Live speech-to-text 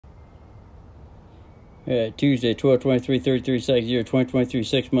Tuesday, 12/23, 33 year, 2023,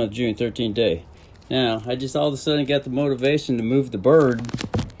 6 month, June, 13th day. Now, I just all of a sudden got the motivation to move the bird.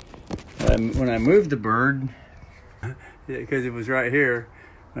 When I moved the bird, because it was right here,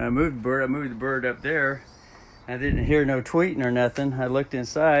 when I moved the bird up there. I didn't hear no tweeting or nothing. I looked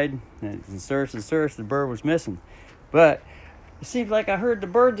inside and searched, the bird was missing. But it seems like I heard the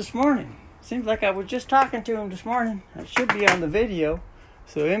bird this morning. Seems like I was just talking to him this morning. It should be on the video.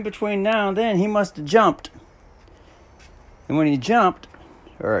 So in between now and then, he must have jumped. And when he jumped,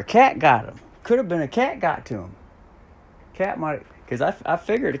 or a cat got him. Could have been a cat got to him. Cat might, because I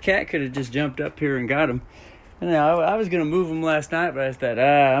figured a cat could have just jumped up here and got him. And I was going to move him last night, but I thought,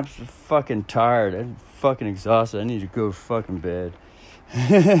 I'm so fucking tired. I'm fucking exhausted. I need to go to fucking bed.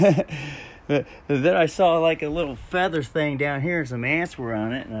 But then I saw like a little feather thing down here and some ants were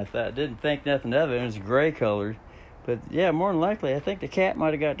on it. And I didn't think nothing of it. It was gray colored. But yeah, more than likely, I think the cat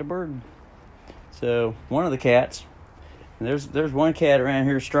might have got the bird. So one of the cats. And there's one cat around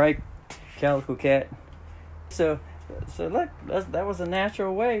here, striped calico cat. So look, that was a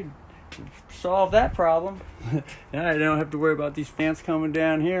natural way to solve that problem. Now I don't have to worry about these ants coming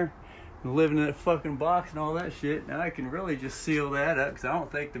down here and living in that fucking box and all that shit. Now I can really just seal that up because I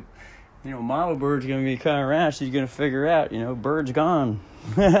don't think the mama bird's gonna be coming around. She's gonna figure out, bird's gone.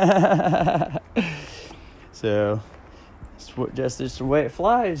 So it's just the way it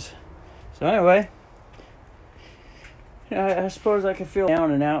flies. So anyway, I suppose I could feel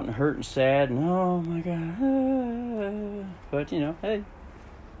down and out and hurt and sad and oh my god. But hey.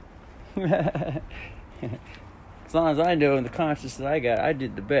 As long as I know in the conscience that I got, I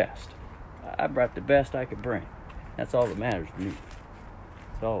did the best. I brought the best I could bring. That's all that matters to me.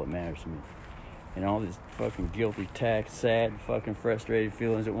 That's all that matters to me. And all these fucking guilty, sad, fucking frustrated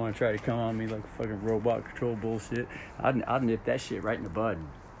feelings that want to try to come on me like fucking robot control bullshit. I'll nip that shit right in the bud.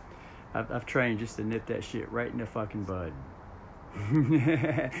 I've trained just to nip that shit right in the fucking bud.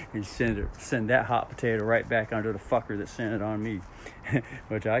 And send that hot potato right back under the fucker that sent it on me.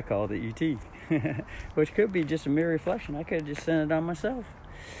 Which I call the ET. Which could be just a mere reflection. I could have just sent it on myself.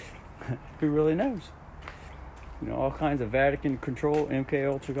 Who really knows? All kinds of Vatican control,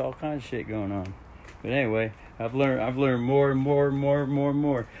 MK Ultra, all kinds of shit going on. But anyway, I've learned more and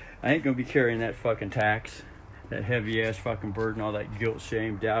more. I ain't gonna be carrying that fucking tax, that heavy ass fucking burden, all that guilt,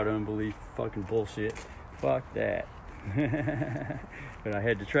 shame, doubt, unbelief, fucking bullshit. Fuck that. But I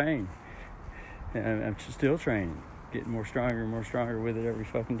had to train, and I'm still training, getting more stronger with it every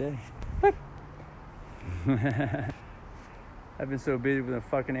fucking day. I've been so busy with the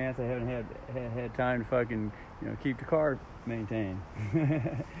fucking ants, I haven't had time to fucking, keep the car maintained.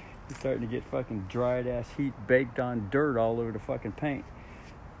 It's starting to get fucking dried ass heat baked on dirt all over the fucking paint.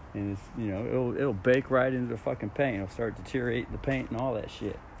 And it's, it'll bake right into the fucking paint. It'll start deteriorating the paint and all that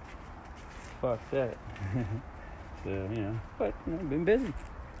shit. Fuck that. So, but, I've been busy.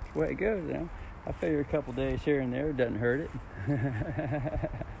 That's the way it goes, I figure a couple days here and there doesn't hurt it.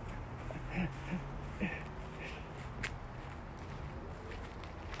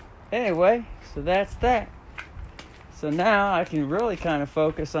 Anyway, so that's that. So now I can really kind of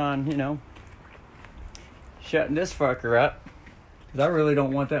focus on, shutting this fucker up. Because I really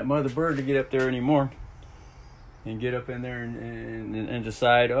don't want that mother bird to get up there anymore. And get up in there and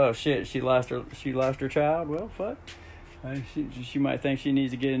decide, oh shit, she lost her child. Well, fuck. She might think she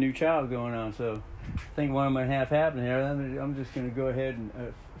needs to get a new child going on. So I think what I'm going to have happen here, I'm just going to go ahead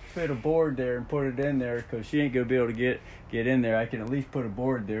and fit a board there and put it in there because she ain't going to be able to get in there. I can at least put a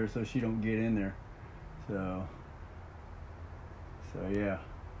board there so she don't get in there. So yeah.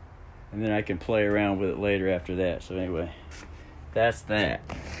 And then I can play around with it later after that. So anyway, that's that.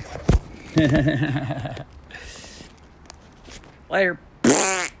 Later.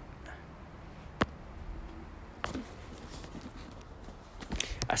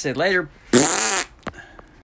 I said later.